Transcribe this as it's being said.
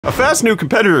A fast new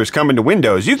competitor is coming to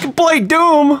Windows. You can play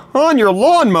Doom on your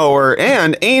lawnmower,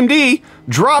 and AMD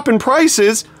dropping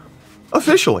prices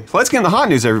officially. Let's get in the hot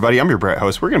news, everybody. I'm your Brett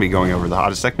host. We're going to be going over the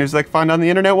hottest tech news that I can find on the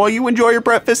internet while you enjoy your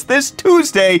breakfast this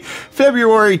Tuesday,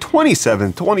 February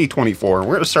 27th, 2024. And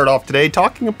we're going to start off today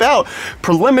talking about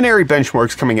preliminary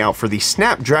benchmarks coming out for the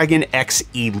Snapdragon X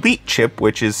Elite chip,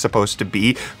 which is supposed to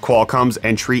be Qualcomm's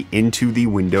entry into the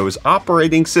Windows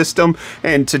operating system,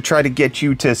 and to try to get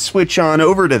you to switch on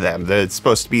over to them. That's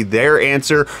supposed to be their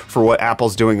answer for what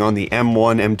Apple's doing on the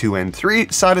M1, M2,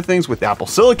 M3 side of things with Apple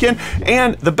Silicon,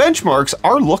 and the benchmarks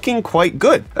are looking quite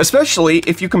good, especially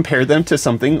if you compare them to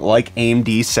something like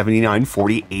AMD's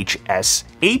 7940HS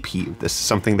APU. This is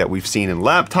something that we've seen in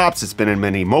laptops. It's been in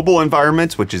many mobile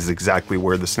environments, which is exactly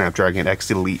where the Snapdragon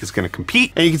X Elite is going to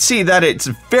compete. And you can see that it's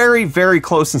very, very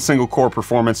close in single core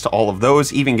performance to all of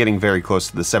those, even getting very close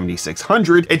to the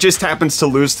 7600. It just happens to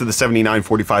lose to the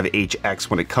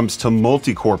 7945HX when it comes to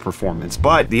multi-core performance.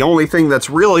 But the only thing that's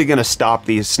really going to stop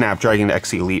the Snapdragon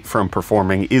X Elite from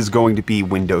performing is going to be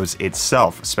Windows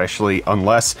itself, especially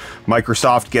unless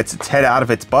Microsoft gets its head out of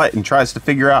its butt and tries to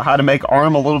figure out how to make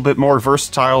ARM a little bit more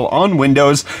versatile on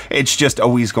Windows. It's just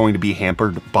always going to be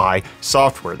hampered by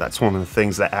software. That's one of the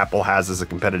things that Apple has as a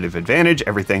competitive advantage.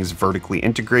 Everything's vertically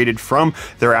integrated from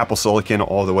their Apple Silicon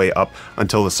all the way up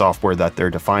until the software that they're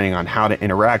defining on how to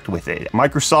interact with it.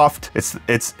 Microsoft,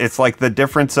 it's like the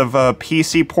difference of a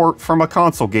PC port from a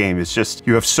console game. It's just,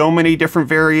 you have so many different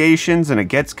variations and it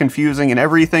gets confusing, and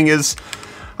everything is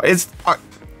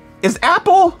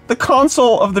Apple the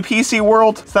console of the PC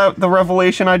world? Is that the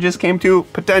revelation I just came to?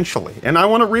 Potentially. And I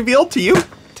want to reveal to you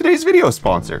today's video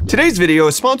sponsor. Today's video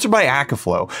is sponsored by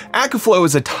Akaflow. Akaflow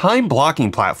is a time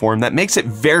blocking platform that makes it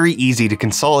very easy to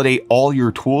consolidate all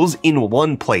your tools in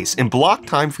one place and block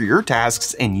time for your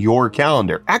tasks and your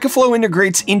calendar. Akaflow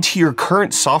integrates into your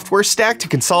current software stack to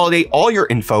consolidate all your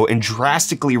info and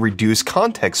drastically reduce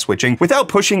context switching without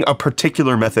pushing a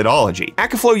particular methodology.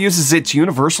 Akaflow uses its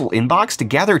universal inbox to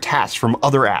gather tasks from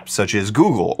other apps such as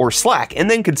Google or Slack, and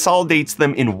then consolidates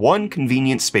them in one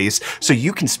convenient space so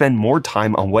you can spend more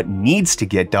time on what needs to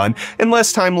get done and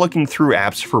less time looking through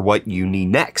apps for what you need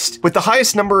next. With the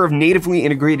highest number of natively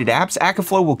integrated apps,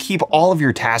 Akaflow will keep all of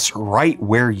your tasks right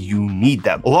where you need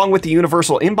them. Along with the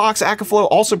universal inbox, Akaflow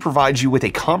also provides you with a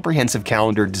comprehensive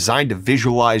calendar designed to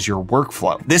visualize your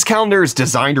workflow. This calendar is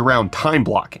designed around time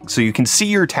blocking, so you can see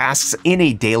your tasks in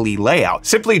a daily layout.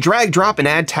 Simply drag, drop, and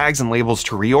add tags and labels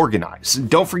to reorganize.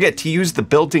 Don't forget to use the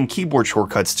built-in keyboard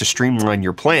shortcuts to streamline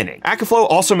your planning. Akaflow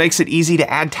also makes it easy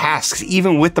to add tasks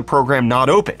even with the program not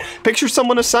open. Picture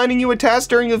someone assigning you a task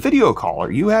during a video call,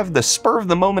 or you have the spur of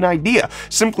the moment idea.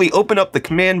 Simply open up the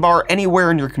command bar anywhere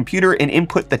on your computer and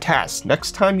input the task.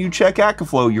 Next time you check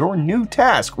Akaflow, your new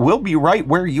task will be right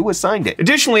where you assigned it.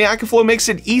 Additionally, Akaflow makes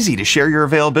it easy to share your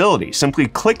availability. Simply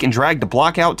click and drag to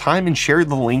block out time and share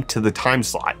the link to the time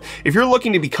slot. If you're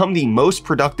looking to become the most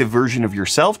productive version of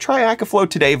yourself, try Akaflow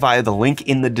today via the link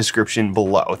in the description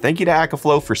below. Thank you to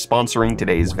Akaflow for sponsoring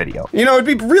today's video. You know, it'd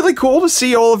be really cool to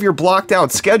see all of your blocked out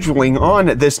scheduling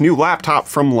on this new laptop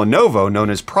from Lenovo known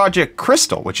as Project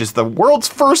Crystal, which is the world's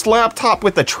first laptop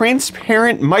with a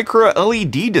transparent micro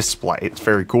LED display. It's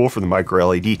very cool for the micro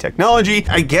LED technology.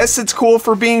 I guess it's cool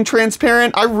for being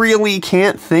transparent. I really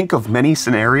can't think of many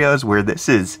scenarios where this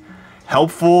is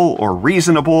helpful or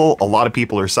reasonable. A lot of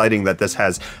people are citing that this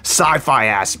has sci-fi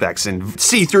aspects and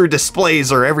see-through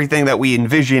displays are everything that we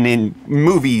envision in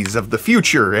movies of the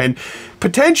future, and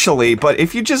potentially, but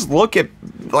if you just look at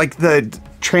like the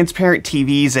transparent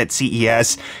TVs at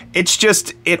CES, it's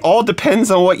just, it all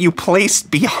depends on what you place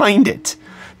behind it.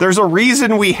 There's a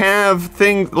reason we have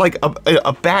things like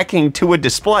a backing to a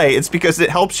display. It's because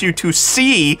it helps you to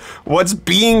see what's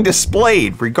being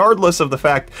displayed, regardless of the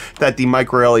fact that the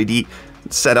micro LED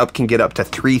setup can get up to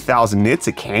 3000 nits.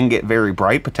 It can get very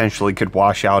bright, potentially could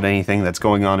wash out anything that's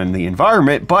going on in the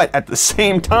environment. But at the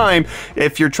same time,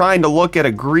 if you're trying to look at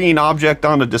a green object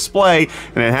on a display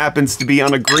and it happens to be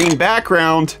on a green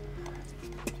background,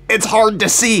 it's hard to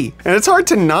see. And it's hard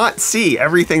to not see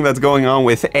everything that's going on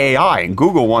with AI. And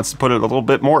Google wants to put it a little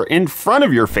bit more in front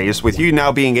of your face with you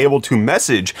now being able to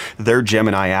message their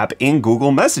Gemini app in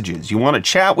Google Messages. You want to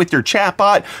chat with your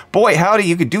chatbot? Boy, howdy,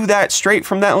 you could do that straight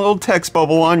from that little text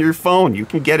bubble on your phone. You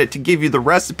can get it to give you the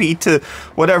recipe to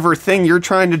whatever thing you're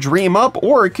trying to dream up,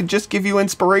 or it could just give you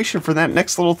inspiration for that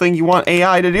next little thing you want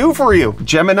AI to do for you.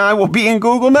 Gemini will be in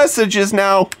Google Messages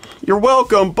now. You're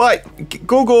welcome, but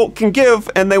Google can give,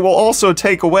 and they will also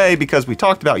take away, because we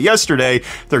talked about yesterday,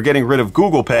 they're getting rid of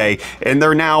Google Pay, and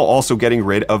they're now also getting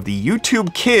rid of the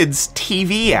YouTube Kids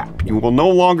TV app. You will no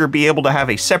longer be able to have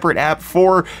a separate app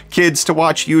for kids to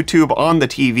watch YouTube on the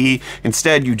TV.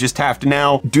 Instead, you just have to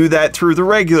now do that through the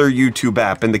regular YouTube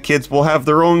app, and the kids will have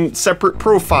their own separate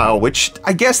profile, which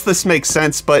I guess this makes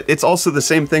sense, but it's also the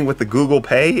same thing with the Google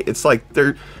Pay. It's like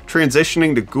they're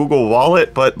transitioning to Google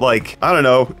Wallet, but like, I don't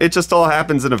know, it just all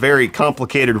happens in a very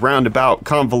complicated, roundabout,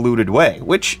 convoluted way,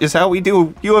 which is how we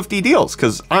do UFD Deals,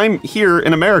 because I'm here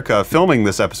in America filming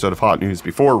this episode of Hot News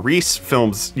before Reece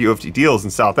films UFD Deals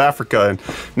in South Africa, and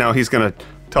now he's gonna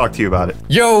talk to you about it.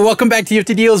 Yo, welcome back to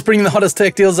UFD Deals, bringing the hottest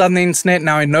tech deals on the internet.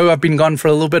 Now, I know I've been gone for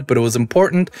a little bit, but it was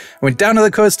important. I went down to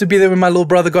the coast to be there when my little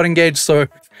brother got engaged, so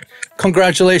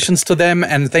congratulations to them,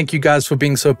 and thank you guys for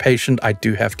being so patient. I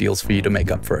do have deals for you to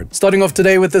make up for it. Starting off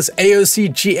today with this AOC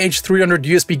GH300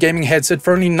 USB gaming headset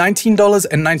for only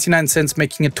 $19.99,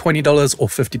 making it $20 or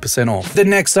 50% off.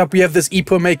 Then next up, we have this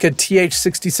EPOMaker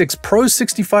TH66 Pro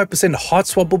 65% hot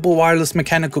swappable wireless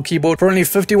mechanical keyboard for only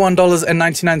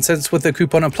 $51.99 with a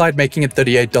coupon applied, making it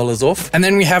 $38 off. And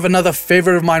then we have another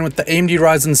favorite of mine with the AMD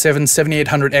Ryzen 7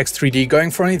 7800X 3D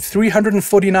going for only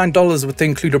 $349 with the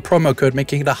included promo code,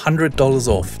 making it $100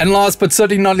 off. And last but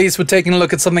certainly not least, we're taking a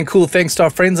look at something cool thanks to our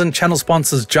friends and channel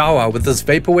sponsors Jawa with this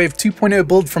Vaporwave 2.0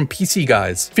 build from PC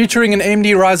Guys. Featuring an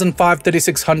AMD Ryzen 5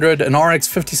 3600, an RX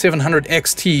 5700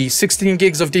 XT, 16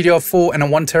 gigs of DDR4 and a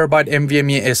 1TB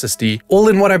NVMe SSD, all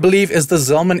in what I believe is the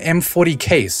Zalman M40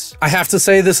 case. I have to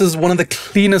say this is one of the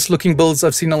cleanest looking builds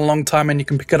I've seen in a long time, and you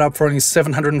can pick it up for only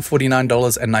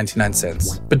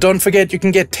 $749.99. But don't forget, you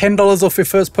can get $10 off your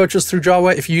first purchase through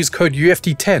Jawa if you use code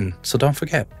UFD10, so don't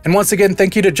forget. And once again,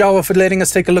 thank you to Jawa for letting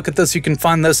us take a look at this. You can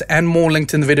find this and more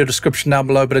linked in the video description down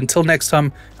below. But until next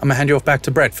time, I'm gonna hand you off back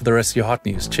to Brett for the rest of your hot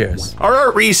news. Cheers. All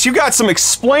right, Reece, you got some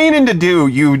explaining to do,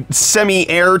 you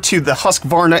semi-heir to the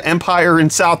Husqvarna empire in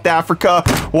South Africa.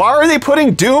 Why are they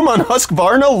putting Doom on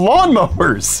Husqvarna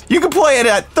lawnmowers? You can play it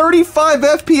at 35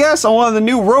 FPS on one of the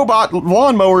new robot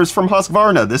lawnmowers from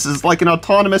Husqvarna. This is like an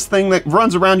autonomous thing that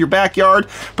runs around your backyard,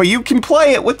 but you can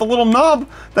play it with the little knob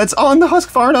that's on the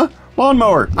Husqvarna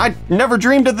lawnmower. I never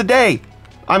dreamed of the day.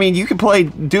 I mean, you can play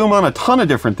Doom on a ton of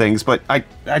different things, but I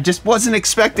just wasn't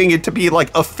expecting it to be like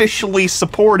officially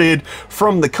supported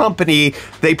from the company.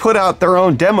 They put out their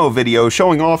own demo video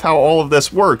showing off how all of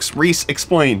this works. Reece,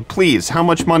 explain, please. How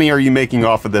much money are you making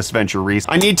off of this venture, Reece?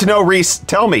 I need to know, Reece.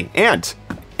 Tell me. And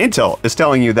Intel is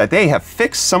telling you that they have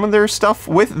fixed some of their stuff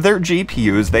with their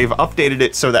GPUs. They've updated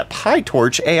it so that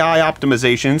PyTorch AI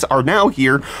optimizations are now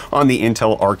here on the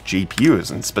Intel Arc GPUs,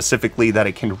 and specifically that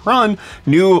it can run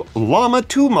new Llama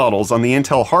 2 models on the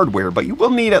Intel hardware, but you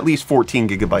will need at least 14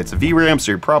 gigabytes of VRAM,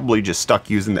 so you're probably just stuck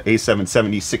using the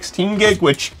A770 16 gig,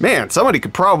 which, man, somebody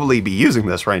could probably be using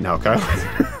this right now, Kyle.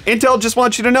 Intel just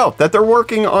wants you to know that they're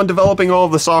working on developing all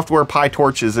of the software.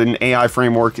 PyTorch is an AI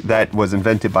framework that was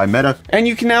invented by Meta, and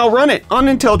you can now run it on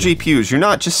Intel GPUs. You're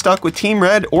not just stuck with Team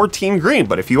Red or Team Green,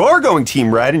 but if you are going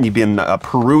Team Red and you've been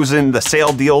perusing the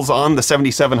sale deals on the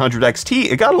 7700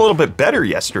 XT, it got a little bit better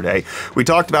yesterday. We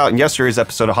talked about in yesterday's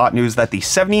episode of Hot News that the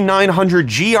 7900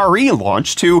 GRE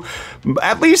launched to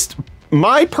at least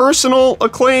my personal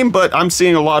acclaim, but I'm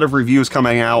seeing a lot of reviews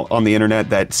coming out on the internet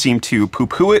that seem to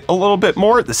poo-poo it a little bit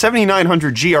more. The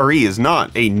 7900 GRE is not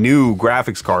a new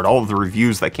graphics card. All of the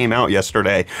reviews that came out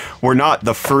yesterday were not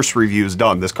the first reviews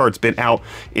done. This card's been out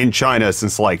in China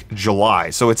since like July.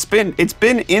 So it's been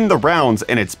in the rounds,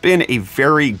 and it's been a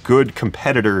very good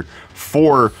competitor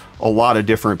for a lot of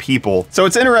different people. So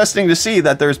it's interesting to see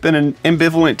that there's been an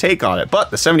ambivalent take on it, but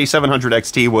the 7700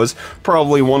 XT was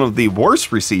probably one of the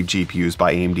worst received GPUs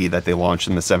by AMD that they launched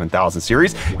in the 7000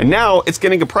 series, and now it's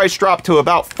getting a price drop to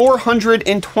about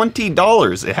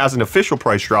 $420. It has an official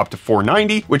price drop to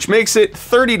 $490, which makes it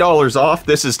 $30 off.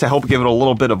 This is to help give it a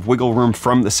little bit of wiggle room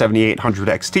from the 7800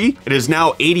 XT. It is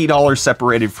now $80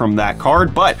 separated from that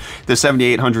card, but the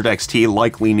 7800 XT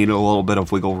likely needed a little bit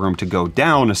of wiggle room to go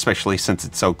down, especially since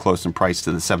it's so close in price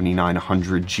to the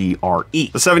 7900 GRE.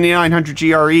 The 7900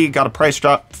 GRE got a price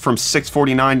drop from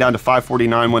 $649 down to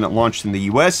 $549 when it launched in the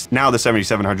US. Now the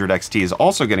 7700 XT is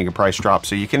also getting a price drop,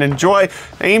 so you can enjoy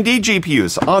AMD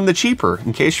GPUs on the cheaper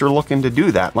in case you're looking to do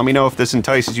that. Let me know if this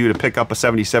entices you to pick up a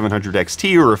 7700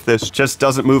 XT, or if this just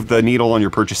doesn't move the needle on your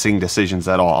purchasing decisions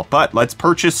at all. But let's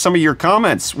purchase some of your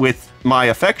comments with my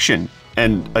affection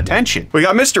and attention. We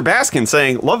got Mr. Baskin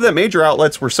saying, love that major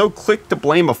outlets were so quick to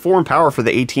blame a foreign power for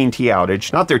the AT&T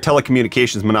outage, not their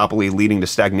telecommunications monopoly leading to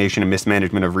stagnation and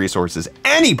mismanagement of resources.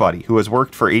 Anybody who has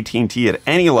worked for AT&T at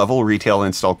any level, retail,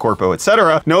 install, corpo,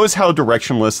 etc., knows how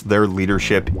directionless their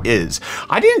leadership is.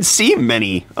 I didn't see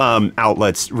many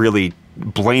outlets really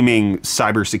blaming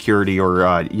cybersecurity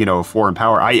or, you know, foreign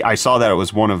power. I saw that it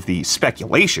was one of the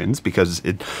speculations because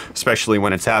especially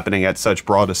when it's happening at such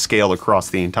broad a scale across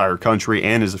the entire country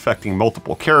and is affecting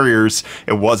multiple carriers.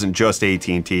 It wasn't just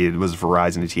AT&T, it was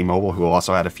Verizon and T-Mobile who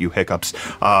also had a few hiccups.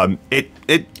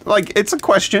 It's a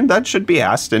question that should be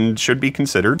asked and should be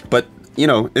considered, but you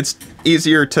know, it's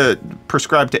easier to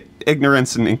prescribe to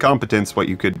ignorance and incompetence what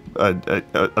you could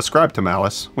ascribe to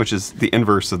malice, which is the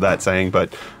inverse of that saying,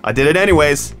 but I did it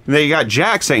anyways. And then you got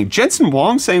Jack saying, Jensen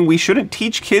Huang saying we shouldn't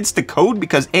teach kids to code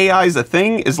because AI is a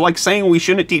thing is like saying we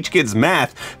shouldn't teach kids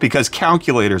math because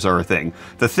calculators are a thing.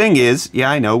 The thing is, yeah,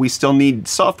 I know, we still need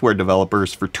software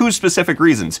developers for two specific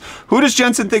reasons. Who does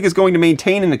Jensen think is going to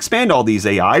maintain and expand all these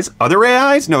AIs? Other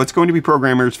AIs? No, it's going to be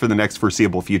programmers for the next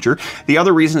foreseeable future. The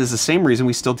other reason is the same reason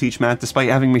we still teach math despite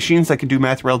having machines that can do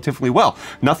math relatively well.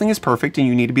 Nothing is perfect and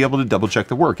you need to be able to double check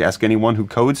the work. Ask anyone who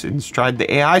codes and has tried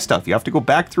the AI stuff. You have to go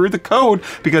back through the code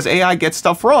because AI gets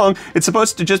stuff wrong. It's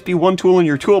supposed to just be one tool in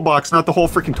your toolbox, not the whole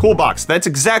freaking toolbox. That's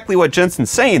exactly what Jensen's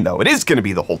saying though. It is going to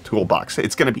be the whole toolbox.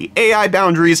 It's going to be AI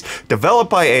boundaries developed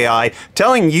by AI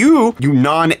telling you, you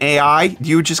non-AI,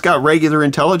 you just got regular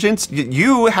intelligence,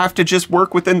 you have to just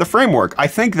work within the framework. I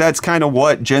think that's kind of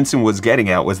what Jensen was getting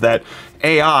at, was that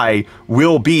AI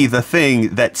will be the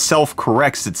thing that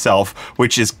self-corrects itself,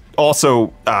 which is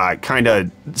also kind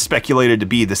of speculated to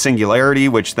be the singularity,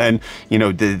 which then, you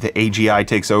know, the AGI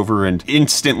takes over and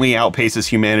instantly outpaces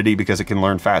humanity because it can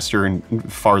learn faster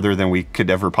and farther than we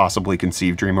could ever possibly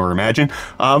conceive, dream, or imagine.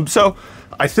 So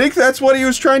I think that's what he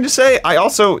was trying to say.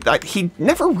 He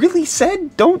never really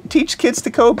said don't teach kids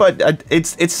to code, but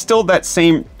it's still that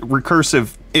same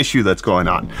recursive issue that's going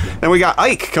on. Then we got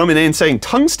Ike coming in saying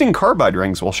tungsten carbide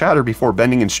rings will shatter before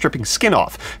bending and stripping skin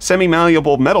off.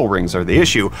 Semi-malleable metal rings are the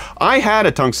issue. I had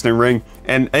a tungsten ring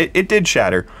and it did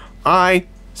shatter. I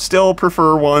still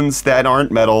prefer ones that aren't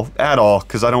metal at all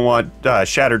because I don't want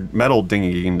shattered metal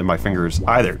dinging into my fingers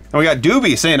either. And we got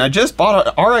Doobie saying, I just bought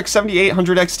an RX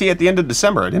 7800 XT at the end of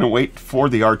December. I didn't wait for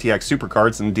the RTX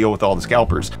supercards and deal with all the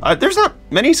scalpers. There's not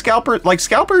many scalpers, like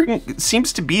scalper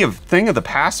seems to be a thing of the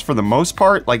past for the most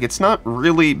part. Like it's not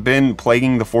really been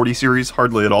plaguing the 40 series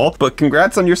hardly at all, but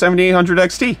congrats on your 7800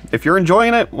 XT. If you're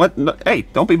enjoying it, hey,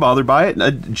 don't be bothered by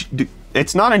it.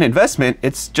 It's not an investment,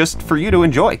 it's just for you to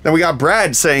enjoy. Then we got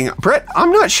Brad saying, Brett, I'm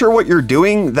not sure what you're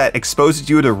doing that exposes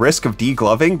you to risk of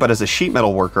degloving, but as a sheet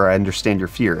metal worker, I understand your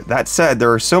fear. That said,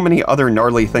 there are so many other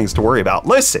gnarly things to worry about.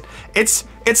 Listen, it's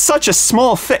such a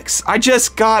small fix. I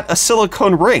just got a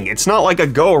silicone ring. It's not like I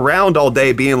go around all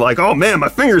day being like, oh man, my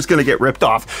finger's gonna get ripped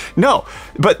off. No,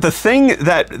 but the thing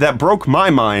that broke my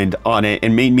mind on it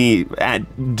and made me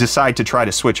decide to try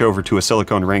to switch over to a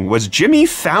silicone ring was Jimmy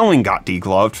Fallon got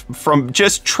degloved from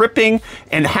just tripping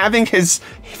and having his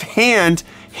hand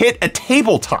hit a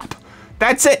tabletop.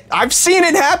 That's it. I've seen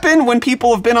it happen when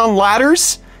people have been on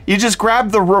ladders. You just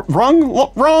grab the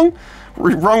wrong,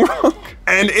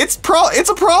 and it's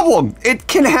a problem. It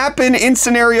can happen in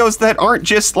scenarios that aren't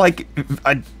just like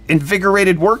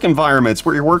invigorated work environments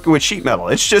where you're working with sheet metal.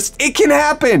 It can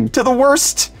happen to the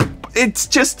worst.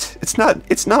 It's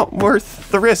not worth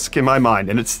the risk in my mind.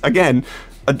 And it's, again,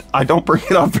 I don't bring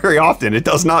it up very often. It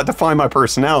does not define my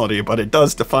personality, but it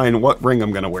does define what ring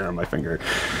I'm gonna wear on my finger.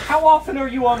 How often are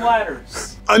you on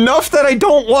ladders? Enough that I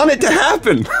don't want it to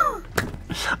happen.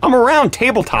 I'm around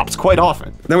tabletops quite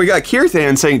often. Then we got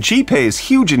Kirthan saying GPay is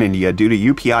huge in India due to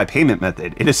UPI payment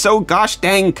method. It is so gosh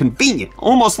dang convenient.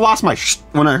 Almost lost my sh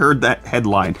when I heard that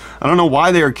headline. I don't know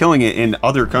why they are killing it in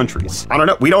other countries. I don't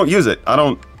know. We don't use it.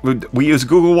 We use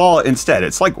Google Wallet instead.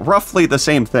 It's like roughly the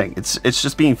same thing. It's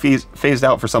just being phased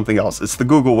out for something else. It's the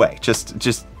Google way.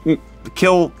 Just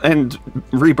kill and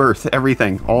rebirth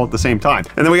everything all at the same time.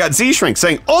 And then we got Z-Shrink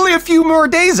saying, only a few more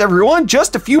days, everyone.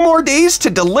 Just a few more days to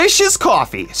delicious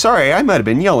coffee. Sorry, I might have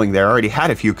been yelling there. I already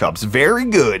had a few cups. Very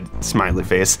good. Smiley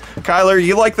face. Kyler,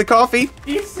 you like the coffee?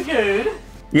 It's good.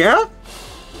 Yeah?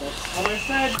 That's what I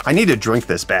said. I need to drink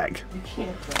this bag. You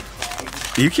can't drink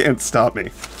bag. You can't stop me.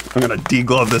 I'm gonna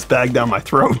deglove this bag down my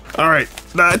throat. All right,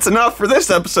 that's enough for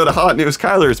this episode of Hot News.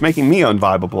 Kyler is making me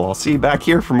unvibable. I'll see you back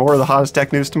here for more of the hottest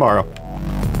tech news tomorrow.